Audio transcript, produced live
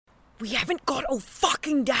We haven't got all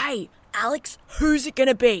fucking day. Alex, who's it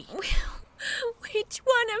gonna be? Which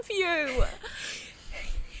one of you?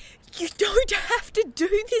 You don't have to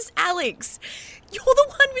do this, Alex. You're the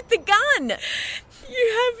one with the gun.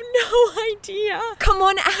 You have no idea. Come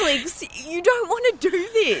on, Alex. You don't want to do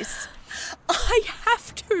this. I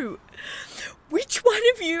have to. Which one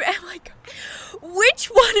of you am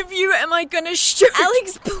I gonna shoot?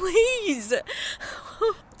 Alex, please.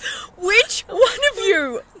 Which one of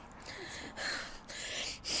you?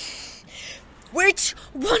 Which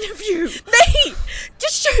one of you? Me!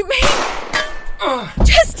 Just shoot me!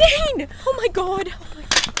 Justine! Oh my God.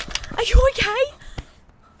 Are you okay?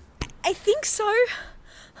 I think so.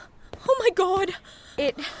 Oh my God.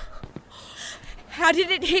 How did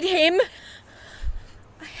it hit him?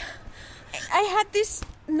 I had this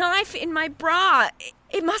knife in my bra.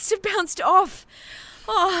 It must have bounced off.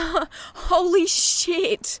 Oh, holy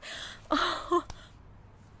shit. Oh.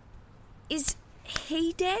 Is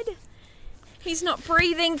he dead? He's not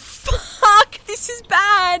breathing. Fuck, this is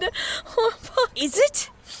bad. Oh, fuck. Is it?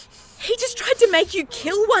 He just tried to make you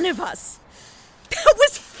kill one of us. That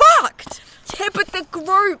was fucked. Yeah, but the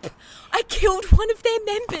group. I killed one of their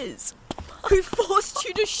members who forced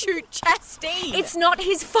you to shoot Justine. It's not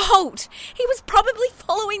his fault. He was probably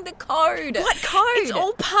following the code. What code? It's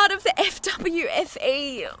all part of the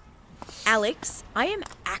FWFE. Alex, I am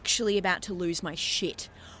actually about to lose my shit.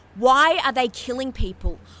 Why are they killing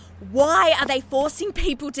people? Why are they forcing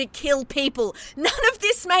people to kill people? None of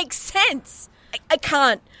this makes sense. I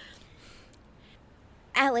can't.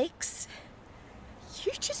 Alex,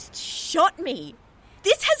 you just shot me.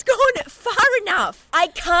 This has gone far enough. I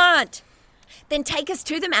can't. Then take us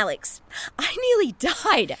to them, Alex. I nearly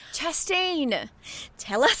died. Justine,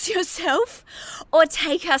 tell us yourself or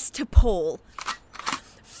take us to Paul.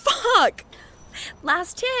 Fuck.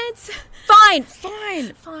 Last chance.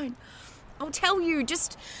 Fine. I'll tell you.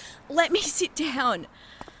 Just let me sit down.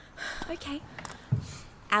 Okay.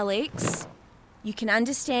 Alex, you can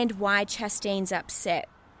understand why Chastine's upset.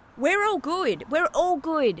 We're all good.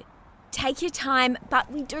 Take your time, but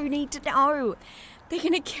we do need to know. They're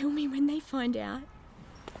going to kill me when they find out.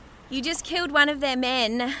 You just killed one of their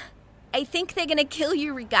men. I think they're going to kill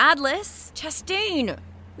you regardless. Justine.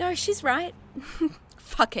 No, she's right.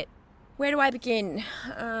 Fuck it. Where do I begin?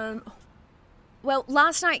 Well,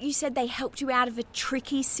 last night you said they helped you out of a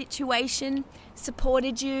tricky situation,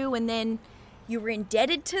 supported you, and then you were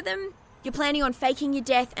indebted to them. You're planning on faking your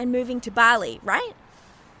death and moving to Bali, right?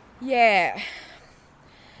 Yeah.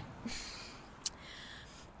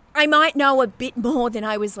 I might know a bit more than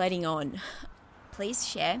I was letting on. Please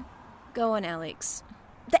share. Go on, Alex.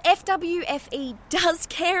 The FWFE does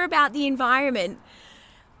care about the environment,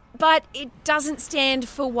 but it doesn't stand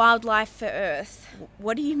for Wildlife for Earth.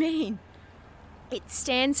 What do you mean? It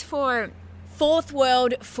stands for Fourth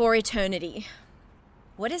World for Eternity.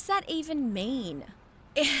 What does that even mean?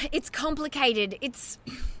 It's complicated.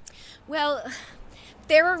 Well,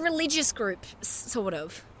 they're a religious group, sort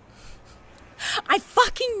of. I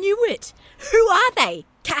fucking knew it. Who are they?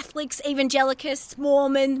 Catholics, evangelicals,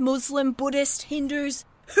 Mormon, Muslim, Buddhist, Hindus.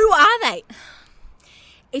 Who are they?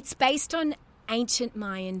 It's based on ancient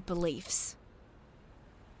Mayan beliefs.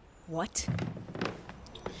 What?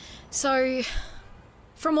 So,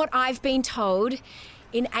 from what I've been told,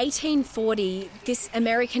 in 1840, this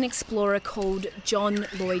American explorer called John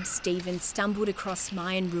Lloyd Stevens stumbled across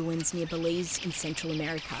Mayan ruins near Belize in Central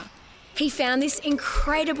America. He found this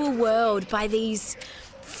incredible world by these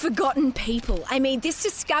forgotten people. I mean, this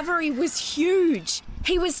discovery was huge.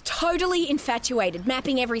 He was totally infatuated,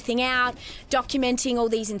 mapping everything out, documenting all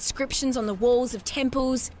these inscriptions on the walls of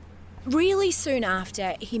temples. Really soon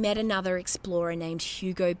after, he met another explorer named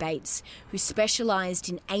Hugo Bates, who specialised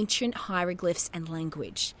in ancient hieroglyphs and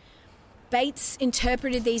language. Bates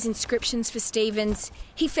interpreted these inscriptions for Stevens.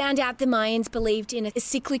 He found out the Mayans believed in a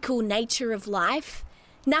cyclical nature of life.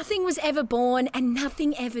 Nothing was ever born and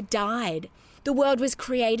nothing ever died. The world was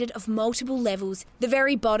created of multiple levels. The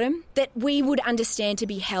very bottom, that we would understand to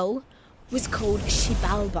be hell, was called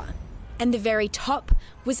Xibalba. And the very top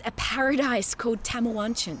was a paradise called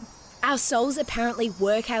Tamawanchan. Our souls apparently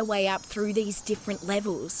work our way up through these different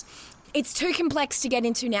levels. It's too complex to get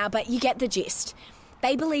into now, but you get the gist.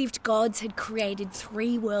 They believed gods had created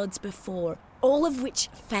 3 worlds before, all of which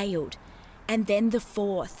failed. And then the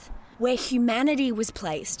 4th, where humanity was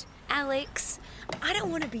placed. Alex, I don't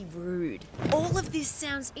want to be rude. All of this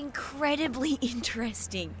sounds incredibly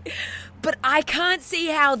interesting, but I can't see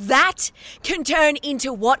how that can turn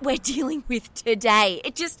into what we're dealing with today.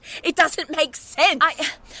 It doesn't make sense.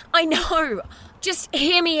 I know. Just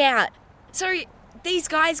hear me out. So these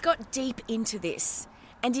guys got deep into this.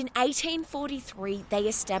 And in 1843, they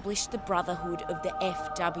established the Brotherhood of the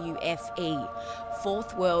FWFE,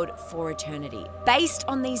 Fourth World for Eternity, based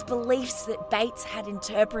on these beliefs that Bates had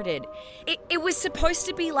interpreted. It was supposed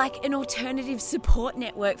to be like an alternative support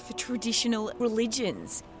network for traditional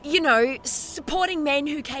religions. You know, supporting men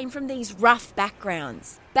who came from these rough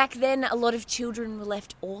backgrounds. Back then, a lot of children were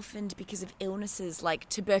left orphaned because of illnesses like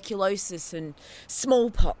tuberculosis and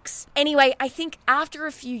smallpox. Anyway, I think after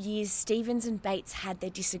a few years, Stevens and Bates had their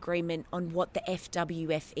disagreement on what the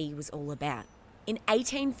FWFE was all about. In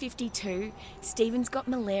 1852, Stevens got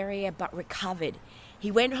malaria but recovered. He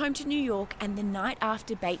went home to New York, and the night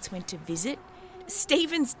after Bates went to visit,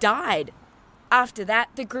 Stevens died. After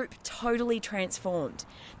that, the group totally transformed.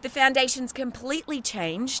 The foundations completely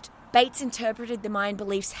changed. Bates interpreted the Mayan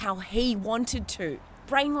beliefs how he wanted to,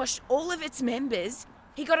 brainwashed all of its members.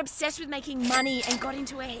 He got obsessed with making money and got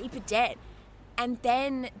into a heap of debt. And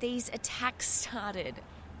then these attacks started.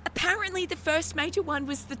 Apparently the first major one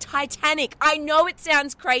was the Titanic. I know it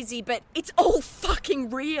sounds crazy, but it's all fucking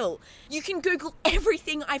real. You can Google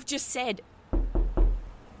everything I've just said.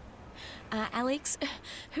 Alex,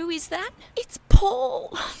 who is that? It's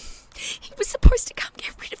Paul. He was supposed to come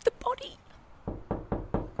get rid of the body.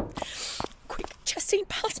 Quick, Justine,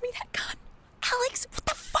 pass me that gun. Alex, what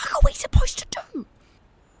the fuck are we supposed to do?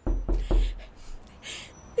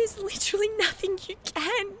 There's literally nothing you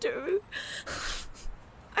can do.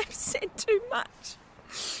 I've said too much.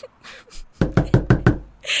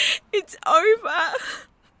 It's over.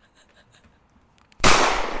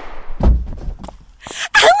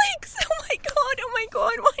 Alex! Oh my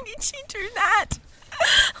god, why did she do that?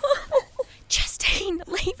 Justine,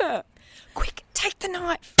 leave her. Quick, take the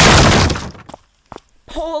knife.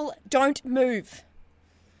 Paul, don't move.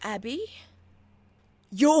 Abby?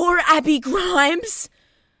 You're Abby Grimes?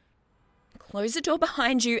 Close the door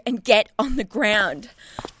behind you and get on the ground.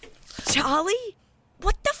 Charlie?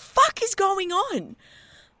 What the fuck is going on?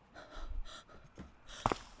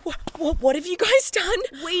 What have you guys done?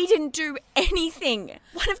 We didn't do anything.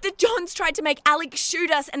 One of the Johns tried to make Alex shoot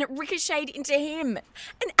us and it ricocheted into him.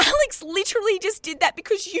 And Alex literally just did that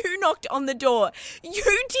because you knocked on the door.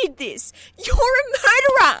 You did this. You're a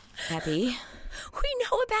murderer. Abby. We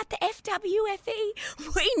know about the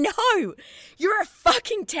FWFE. We know. You're a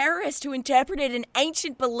fucking terrorist who interpreted an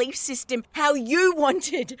ancient belief system how you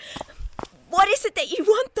wanted. What is it that you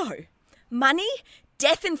want, though? Money?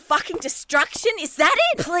 Death and fucking destruction? Is that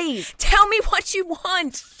it? Please, tell me what you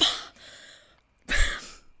want.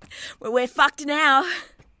 Well, we're fucked now.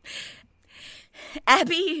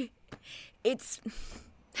 Abby, it's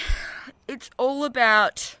all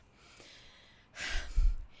about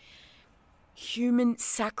human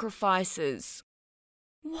sacrifices.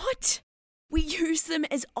 What? We use them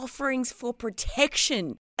as offerings for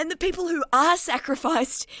protection. And the people who are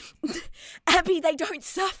sacrificed, Abby, they don't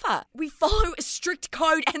suffer. We follow a strict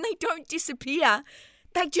code and they don't disappear.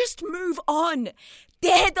 They just move on.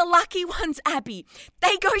 They're the lucky ones, Abby.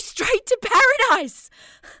 They go straight to paradise.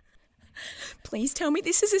 Please tell me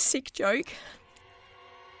this is a sick joke.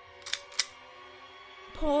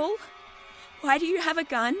 Paul, why do you have a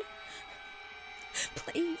gun?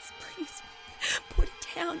 Please, put it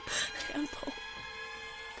down. Down, Paul.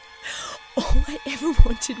 All I ever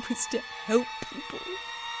wanted was to help people.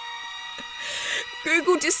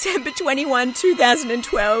 Google December 21,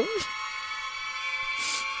 2012.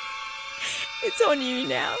 It's on you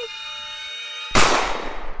now.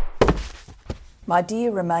 My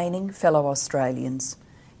dear remaining fellow Australians,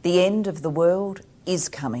 the end of the world is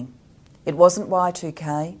coming. It wasn't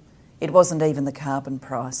Y2K, it wasn't even the carbon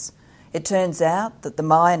price. It turns out that the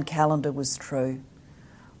Mayan calendar was true.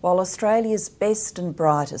 While Australia's best and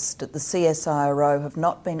brightest at the CSIRO have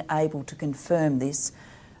not been able to confirm this,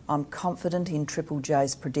 I'm confident in Triple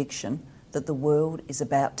J's prediction that the world is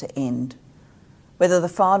about to end. Whether the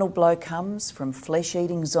final blow comes from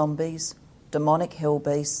flesh-eating zombies, demonic hell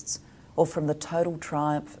beasts, or from the total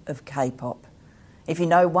triumph of K-pop. If you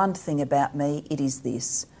know one thing about me, it is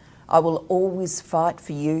this. I will always fight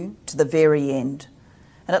for you to the very end.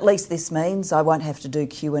 And at least this means I won't have to do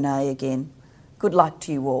Q&A again. Good luck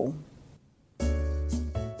to you all.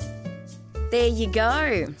 There you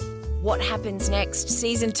go. What happens next?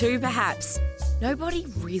 Season 2, perhaps? Nobody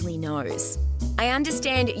really knows. I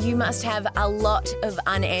understand you must have a lot of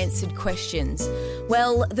unanswered questions.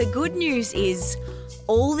 Well, the good news is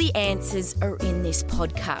all the answers are in this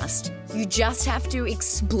podcast. You just have to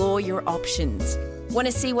explore your options. Want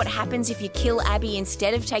to see what happens if you kill Abby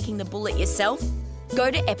instead of taking the bullet yourself? Go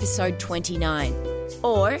to episode 29.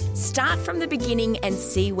 Or start from the beginning and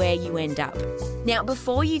see where you end up. Now,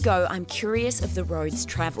 before you go, I'm curious of the roads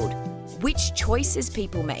travelled. which choices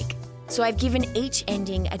people make. So I've given each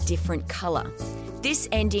ending a different colour. This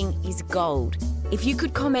ending is gold. If you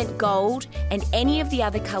could comment gold and any of the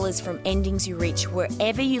other colours from Endings You Reach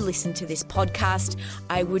wherever you listen to this podcast,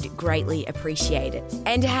 I would greatly appreciate it.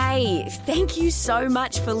 And hey, thank you so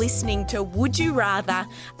much for listening to Would You Rather,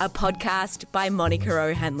 a podcast by Monica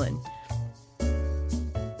O'Hanlon.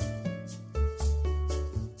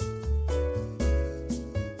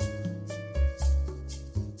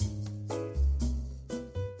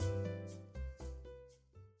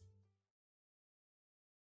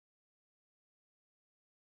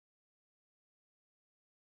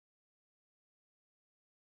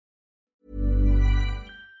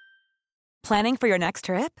 Planning for your next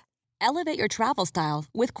trip? Elevate your travel style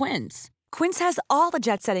with Quince. Quince has all the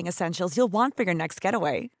jet-setting essentials you'll want for your next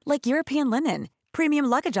getaway, like European linen, premium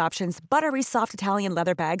luggage options, buttery soft Italian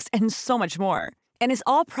leather bags, and so much more. And is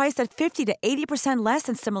all priced at 50 to 80% less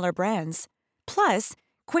than similar brands. Plus,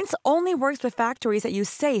 Quince only works with factories that use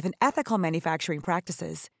safe and ethical manufacturing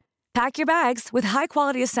practices. Pack your bags with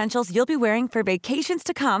high-quality essentials you'll be wearing for vacations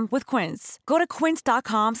to come with Quince. Go to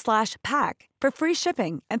quince.com/pack for free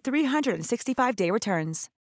shipping and 365-day returns.